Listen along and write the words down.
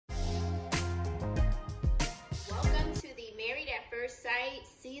Sight,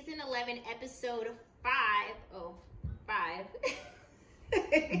 Season 11, Episode 5. Oh, 5.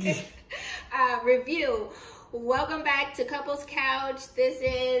 Review. Welcome back to Couples Couch. This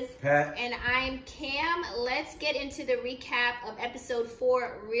is Pat. And I'm Cam. Let's get into the recap of Episode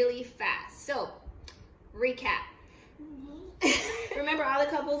 4 really fast. So, recap. Remember, all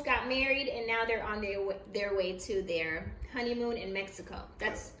the couples got married and now they're on their way to their honeymoon in Mexico.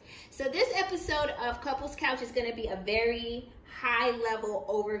 So this episode of Couples Couch is going to be a very high-level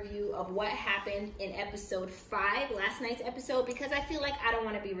overview of what happened in Episode 5, last night's episode, because I feel like I don't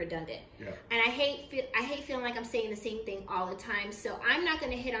want to be redundant. Yeah. And I hate feeling like I'm saying the same thing all the time. So I'm not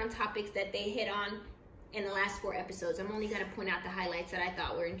going to hit on topics that they hit on in the last 4 episodes. I'm only going to point out the highlights that I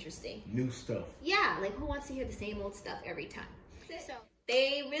thought were interesting. New stuff. Yeah, like who wants to hear the same old stuff every time? So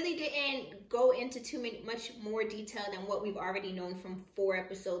they really didn't go into much more detail than what we've already known from 4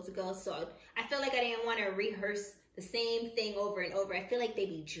 episodes ago. So I feel like I didn't want to rehearse the same thing over and over. I feel like they'd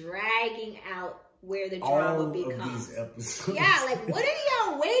be dragging out where the drama becomes. All of these episodes. Yeah, like what are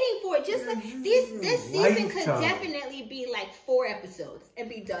y'all waiting for? Just like this season could definitely be like 4 episodes and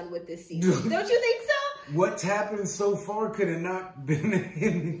be done with this season. Don't you think so? What's happened so far could have not been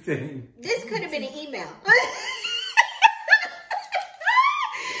anything. This could have been an email.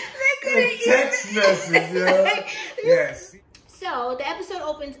 A text message, yeah. Yes. So the episode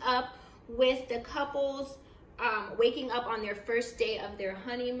opens up with the couples waking up on their first day of their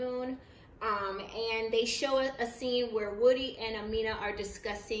honeymoon. And they show a scene where Woody and Amina are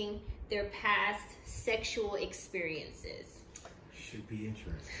discussing their past sexual experiences. Should be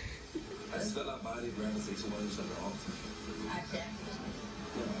interesting. I just feel our body gravitate towards each other often. I definitely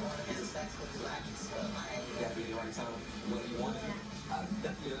want to have sex with you. I just feel like That be the right time when you want it.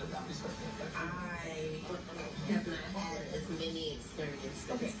 Definitely, I respect that. I have not had as many experiences.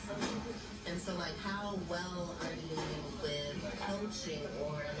 Okay. And so, like, how well are you with coaching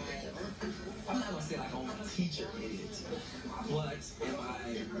or like? I'm not gonna say like I'm a teacher in it, but am I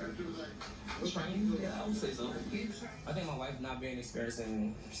trained? Yeah, I would say so. I think my wife not being experienced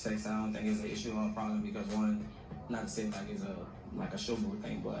in sex, I don't think is an issue or a problem because one, not to say like it's a show move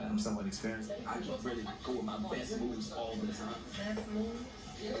thing, but I'm somewhat experienced. I just really go with my best moves all the time. Best move?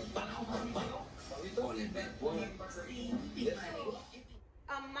 On that back one.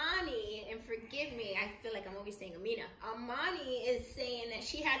 Amani, and forgive me, I feel like I'm always saying Amina. Amani is saying that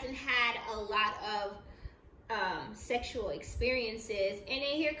she hasn't had a lot of sexual experiences. And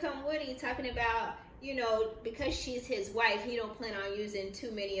then here come Woody talking about, you know, because she's his wife, he don't plan on using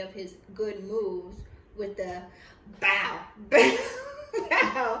too many of his good moves with the bow.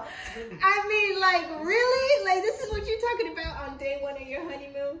 Bow. I mean, like, really? Like, this is what you're talking about on day 1 of your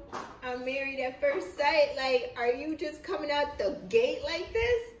honeymoon? I'm married at first sight. Like, are you just coming out the gate like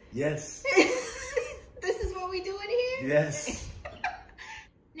this? Yes. This is what we doing here? Yes.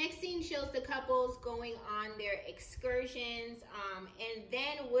 Next scene shows the couples going on their excursions. And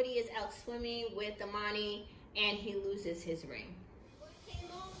then Woody is out swimming with Amani and he loses his ring.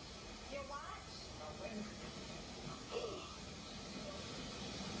 Your watch?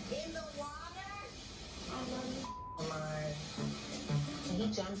 In the water? He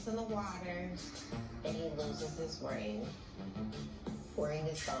jumps in the water and he loses his ring. Ring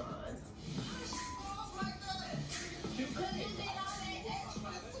is gone.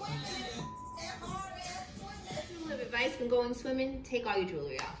 Rule of advice when going swimming, take all your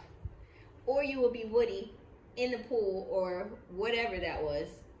jewelry off. Or you will be Woody in the pool or whatever that was.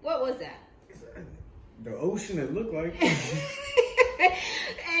 What was that? The ocean, it looked like.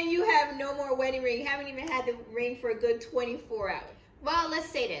 And you have no more wedding ring. You haven't even had the ring for a good 24 hours. Well, let's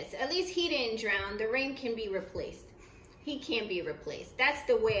say this. At least he didn't drown. The ring can be replaced. He can be replaced. That's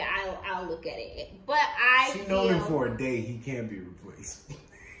the way I'll look at it. But I feel... She known him for a day. He can't be replaced.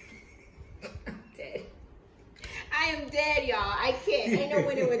 I'm dead. I am dead, y'all. I can't. Ain't no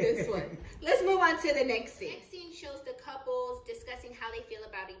winner with this one. Let's move on to the next scene. Next scene shows the couples discussing how they feel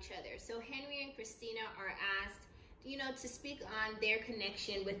about each other. So Henry and Christina are asked, you know, to speak on their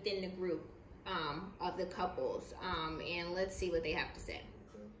connection within the group of the couples. And let's see what they have to say.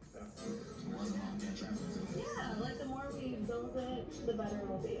 Yeah, like the more we build it, the better it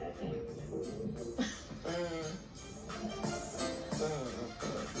will be, I think.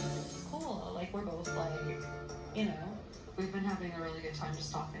 Cool, like we're both like, you know, we've been having a really good time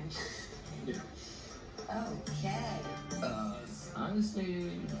just talking. Yeah. Okay.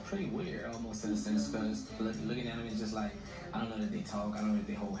 Honestly, pretty weird almost in a sense because looking at them is just like, I don't know that they talk, I don't know if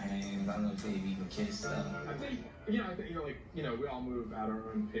they hold hands, I don't know if they even kiss. I think, we all move at our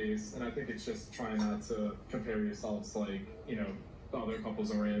own pace, and I think it's just trying not to compare yourselves to, the other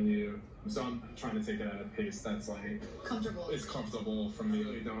couples around you. So I'm trying to take it at a pace that's like Comfortable. it's comfortable for me.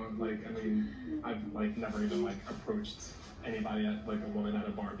 Like, don't like. I mean, I've like never even like approached anybody at like a woman at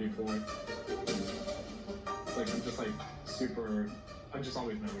a bar before. Like I'm just like super. I'm just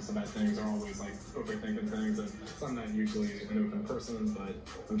always nervous about things, or always like overthinking things. And so I'm not usually an open person, but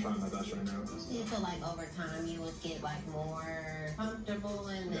I'm trying my best right now. Do you feel like over time you would get like more comfortable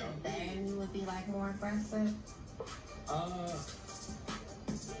and then you would be like more aggressive?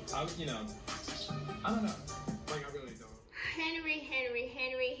 You know, I don't know. Like, I really don't. Henry.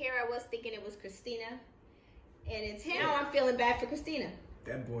 Here I was thinking it was Christina. And it's him. Now I'm feeling bad for Christina.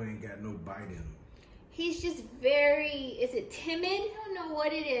 That boy ain't got no bite in him. He's just very, is it timid? I don't know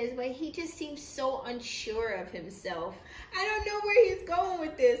what it is, but he just seems so unsure of himself. I don't know where he's going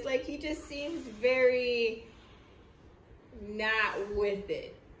with this. Like, he just seems very not with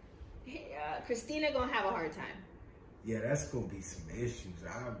it. Christina gonna have a hard time. Yeah, that's gonna be some issues.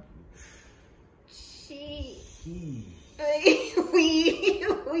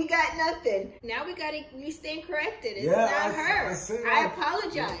 We got nothing. Now we stand corrected. It's not her. I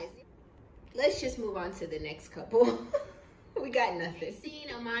apologize. Let's just move on to the next couple. We got nothing.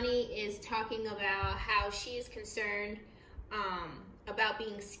 Amani is talking about how she is concerned about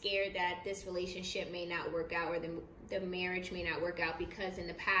being scared that this relationship may not work out, or the marriage may not work out, because in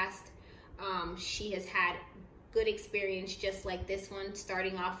the past she has had good experience just like this one,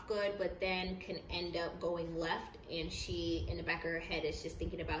 starting off good, but then can end up going left, and she, in the back of her head, is just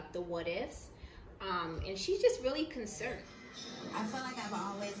thinking about the what ifs, and she's just really concerned. I feel like I've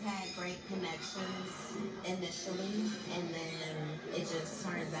always had great connections initially, and then it just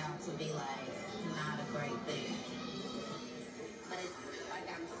turns out to be like not a great thing. But it's like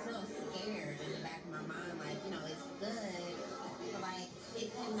I'm still scared in the back of my mind, like, you know, it's good, but like it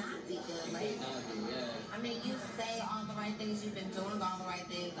cannot be good. Like, I mean, you say all the right things, you've been doing all the right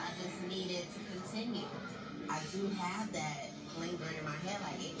things, I just need it to continue. I do have that lingering in my head,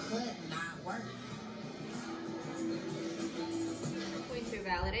 like it could not work. Points are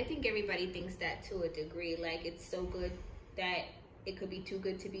valid. I think everybody thinks that to a degree. Like, it's so good that it could be too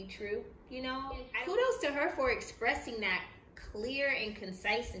good to be true, you know? Kudos to her for expressing that clear and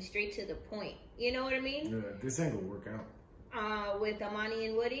concise and straight to the point. You know what I mean? Yeah, this ain't gonna work out. With Amani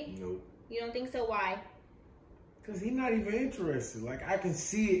and Woody? Nope. You don't think so? Why? Because he's not even interested. Like, I can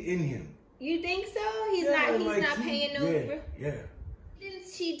see it in him. You think so? He's not paying no... Yeah.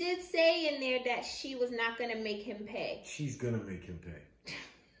 She did say in there that she was not going to make him pay. She's going to make him pay.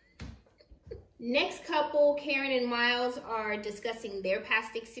 Next couple, Karen and Miles, are discussing their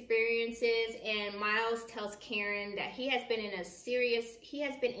past experiences, and Miles tells Karen that he has been in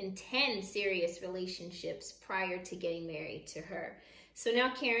 10 serious relationships prior to getting married to her. So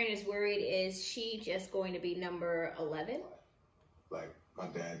now Karen is worried, is she just going to be number 11? Like, my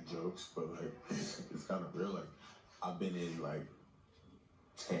dad jokes, but like, it's kind of real. Like, I've been in like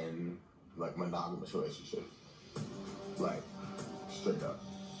 10 like monogamous relationships, like straight up.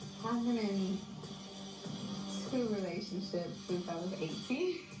 I've been in 2 relationships since I was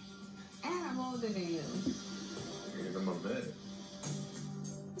 18, and I'm older than you. I'm a vet.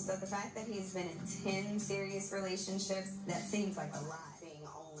 So the fact that he's been in 10 serious relationships, that seems like a lot, being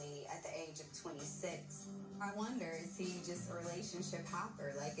only at the age of 26. I wonder, is he just a relationship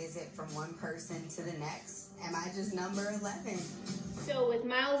hopper? Like, is it from one person to the next? Am I just number 11? So with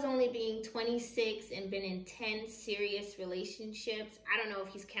Miles only being 26 and been in 10 serious relationships, I don't know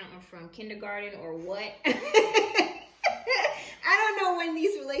if he's counting from kindergarten or what. I don't know when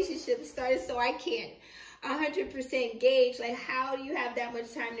these relationships started, so I can't 100% gauge, like, how do you have that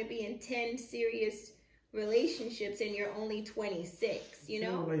much time to be in 10 serious relationships and you're only 26, you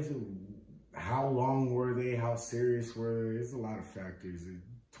know? How long were they? How serious were they? There's a lot of factors.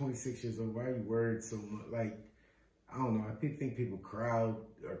 26 years old, why are you worried so much? Like, I don't know. I think people cloud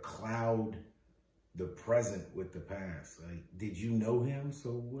the present with the past. Like, did you know him? So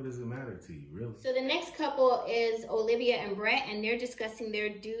what does it matter to you, really? So the next couple is Olivia and Brett, and they're discussing their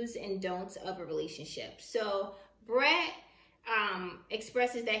do's and don'ts of a relationship. So Brett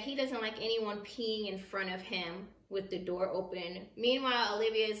expresses that he doesn't like anyone peeing in front of him with the door open. Meanwhile,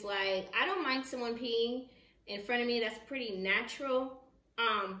 Olivia is like, I don't mind someone peeing in front of me. That's pretty natural.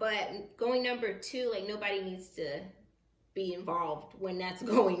 But going number 2, like, nobody needs to be involved when that's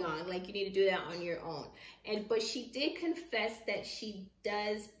going on. Like, you need to do that on your own. But she did confess that she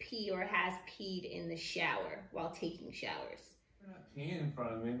does pee or has peed in the shower while taking showers. You're not peeing in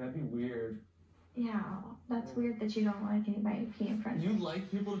front of me. That'd be weird. Yeah, that's weird that you don't like anybody to pee in front of you. You like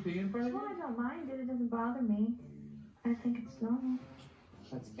people to pee in front of you? Well, I don't mind it. It doesn't bother me. I think it's normal.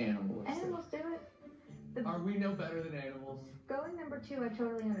 That's animalistic. Animals do it. Are we no better than animals? Going number 2, I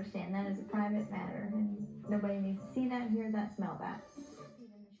totally understand. That is a private matter, and nobody needs to see that, hear that, smell that. Pee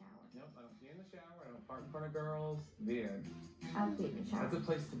in the shower. Nope, I don't pee in the shower. I don't fart in front of girls. The end. I'll pee in the shower. That's a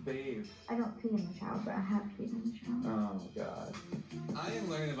place to bathe. I don't pee in the shower, but I have peed in the shower. Oh, God. I am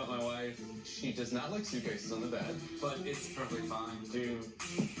learning about my wife. She does not like suitcases on the bed, but it's perfectly fine to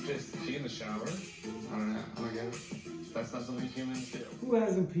just pee in the shower. I don't know. I guess that's not something humans do. Who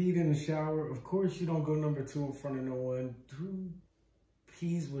hasn't peed in the shower? Of course you don't go number 2 in front of no one. Who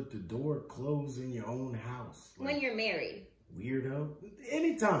pees with the door closed in your own house? Like, when you're married. Weirdo.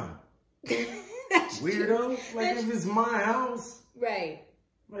 Anytime. Weirdo. Like if it's my house. Right.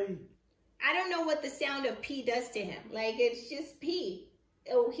 Like, I don't know what the sound of pee does to him. Like, it's just pee.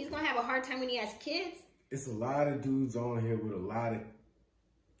 Oh, he's going to have a hard time when he has kids. It's a lot of dudes on here with a lot of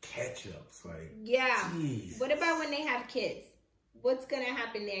catch-ups. Like, yeah. Geez. What about when they have kids? What's going to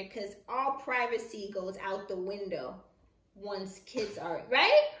happen there? Because all privacy goes out the window once kids are,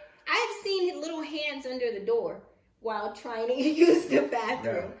 right? I've seen little hands under the door while trying to use the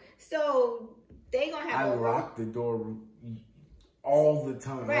bathroom. Yeah. So they going to have I lock the door all the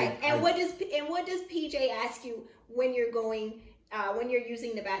time. Right. And what does PJ ask you when you're going, when you're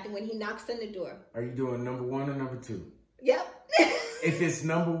using the bathroom, when he knocks on the door? Are you doing number 1 or number 2? Yep. If it's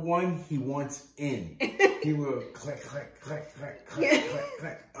number 1, he wants in. He will click, click, click, click, click, click,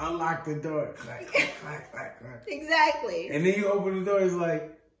 click. Unlock the door. Click, click, click, click, click. Exactly. And then you open the door, he's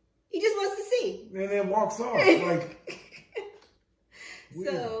like... He just wants to see. And then walks off. Like...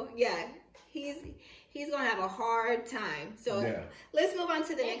 So, yeah. He's going to have a hard time. So, yeah. Let's move on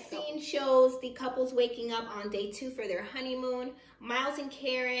to the next scene. Shows the couples waking up on day 2 for their honeymoon. Miles and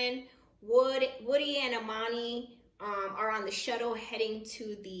Karen, Woody and Amani are on the shuttle heading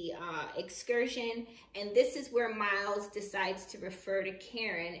to the excursion. And this is where Miles decides to refer to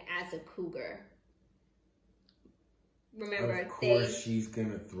Karen as a cougar. Remember, of course she's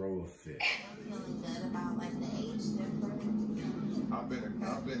going to throw a fit. I'm feeling good about like the age difference. I've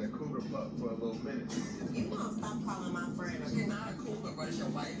been a cougar pup for a little minute. You gonna stop calling my friend? She's not a cougar, but it's your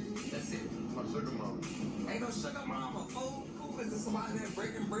wife. That's it. My sugar mama. Ain't no sugar mama. Fool. Cougar is somebody that's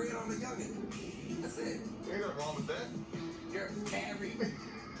breaking bread on the youngin'. That's it. Ain't nothing wrong with that. You're married.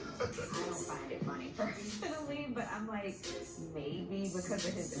 I don't find it funny personally, but I'm like, maybe because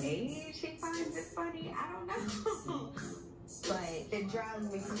of his age he finds it funny. I don't know. But it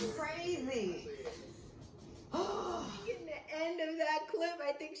drives me crazy. In the end of that clip,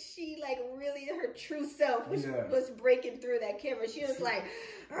 I think she like really her true self was breaking through that camera. She was like,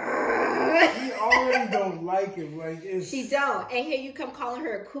 she already don't like him. Like she don't. And here you come calling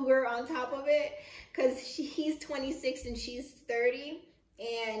her a cougar on top of it, because he's 26 and she's 30,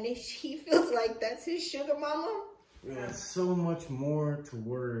 and she feels like that's his sugar mama. There's so much more to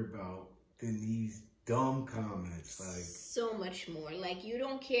worry about than these dumb comments. Like so much more. Like you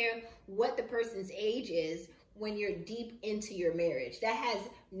don't care what the person's age is when you're deep into your marriage. That has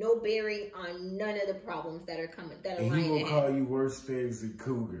no bearing on none of the problems that are coming. And he will call you worse things than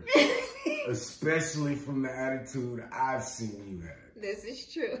cougar, especially from the attitude I've seen you have. This is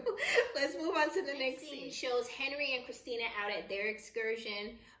true. Let's move on to the next scene. Shows Henry and Christina out at their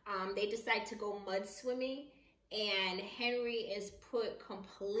excursion. They decide to go mud swimming, and Henry is put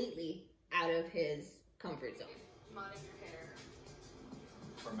completely out of his comfort zone. Modding your hair.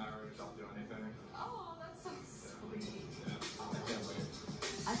 For marriage, I'll do anything. Oh, that's so sweet. Yeah, I can't wait.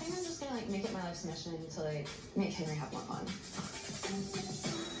 I think I'm just gonna like make it my life's mission to like make Henry have more fun.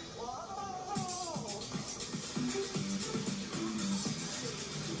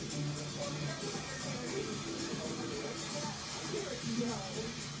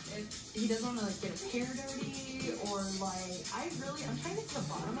 He doesn't want to like get his hair dirty or like I'm trying to get to the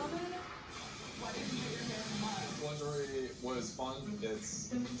bottom of it. Lingerie was fun. It's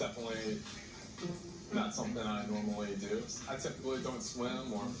definitely not something I normally do. I typically don't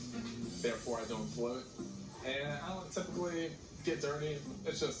swim, or therefore I don't float. And I don't typically get dirty.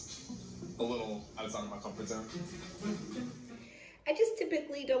 It's just a little outside of my comfort zone. I just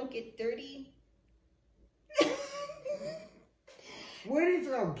typically don't get dirty. Where did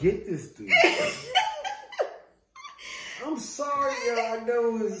y'all get this dude? I'm sorry, y'all. I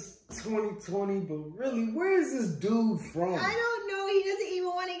know it's 2020, but really, where is this dude from? I don't know. He doesn't even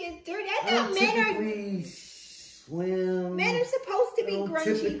want to get dirty. I thought typically swim. Men are supposed to be grungy,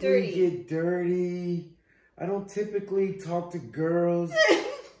 typically dirty. Get dirty. I don't typically talk to girls.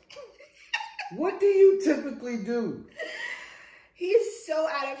 What do you typically do? He's so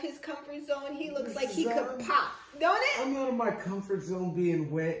out of his comfort zone. He looks like he could pop, don't it? I'm out of my comfort zone being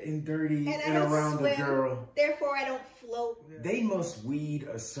wet and dirty and around swim, a girl. Therefore, I don't float. They must weed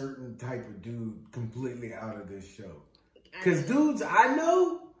a certain type of dude completely out of this show. Because dudes I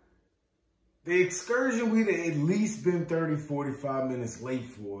know, the excursion we'd have at least been 30, 45 minutes late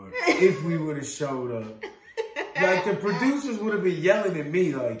for if we would have showed up. Like, the producers would have been yelling at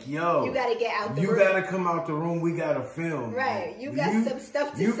me like, yo, you gotta get out the room. You gotta come out the room. We gotta film. Right. You got some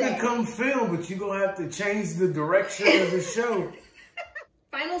stuff to say. You can come film, but you're gonna have to change the direction of the show.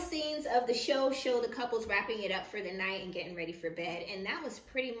 Final scenes of the show show the couples wrapping it up for the night and getting ready for bed. And that was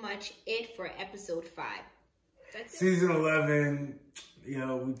pretty much it for episode 5. That's Season 11, you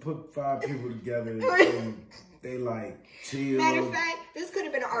know, we put 5 people together and they like chill. Matter of fact, this could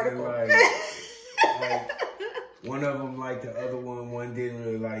have been an article. Like, one of them liked the other one. One didn't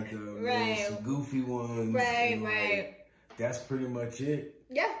really like them. Right. There was some goofy ones. Right, like, that's pretty much it.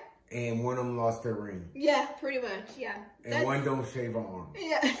 Yeah. And one of them lost their ring. Yeah, pretty much. Yeah. And one don't shave her arms.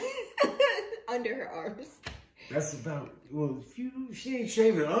 Yeah. Under her arms. That's about, well, she ain't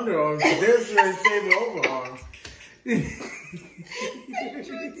shaving underarms, but there's she ain't shaving overarms. That's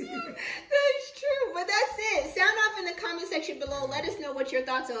true, but that's it. Sound off in the comment section below. Let us know what your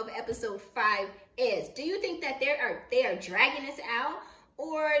thoughts of episode 5 is. Do you think that they are dragging us out,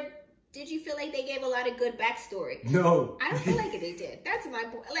 or did you feel like they gave a lot of good backstory? No, I don't feel like they did. That's my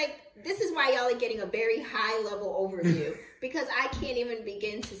point. Like, this is why y'all are getting a very high level overview, because I can't even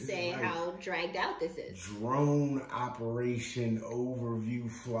begin to say like how dragged out this is. Drone operation overview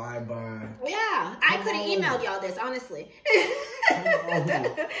flyby. Yeah, I could have emailed y'all this, honestly.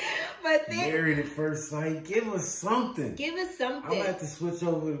 But Married at First Sight, give us something. Give us something. I'm gonna have to switch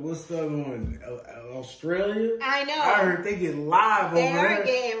over. What's the other one? Australia? I know. I heard they get live over there. They are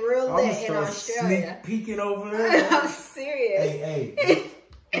getting real lit in Australia. Sneak peeking over there. I'm serious. Hey,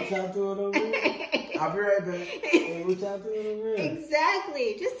 what y'all doing over there? I'll be right back. Hey, what y'all doing over there?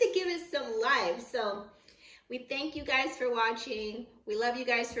 Exactly. Just to give it some life. So we thank you guys for watching. We love you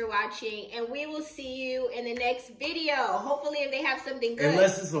guys for watching. And we will see you in the next video. Hopefully if they have something good.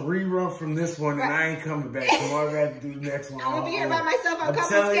 Unless it's a rerun from this one and I ain't coming back. Tomorrow I got to do the next one. I'm going to be here by myself. I'm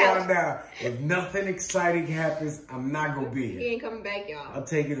telling y'all now, if nothing exciting happens, I'm not going to be here. He ain't coming back, y'all. I'm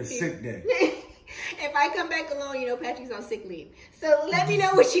taking a sick day. If I come back alone, you know Patrick's on sick leave. So let me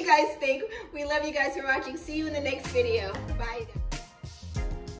know what you guys think. We love you guys for watching. See you in the next video. Bye.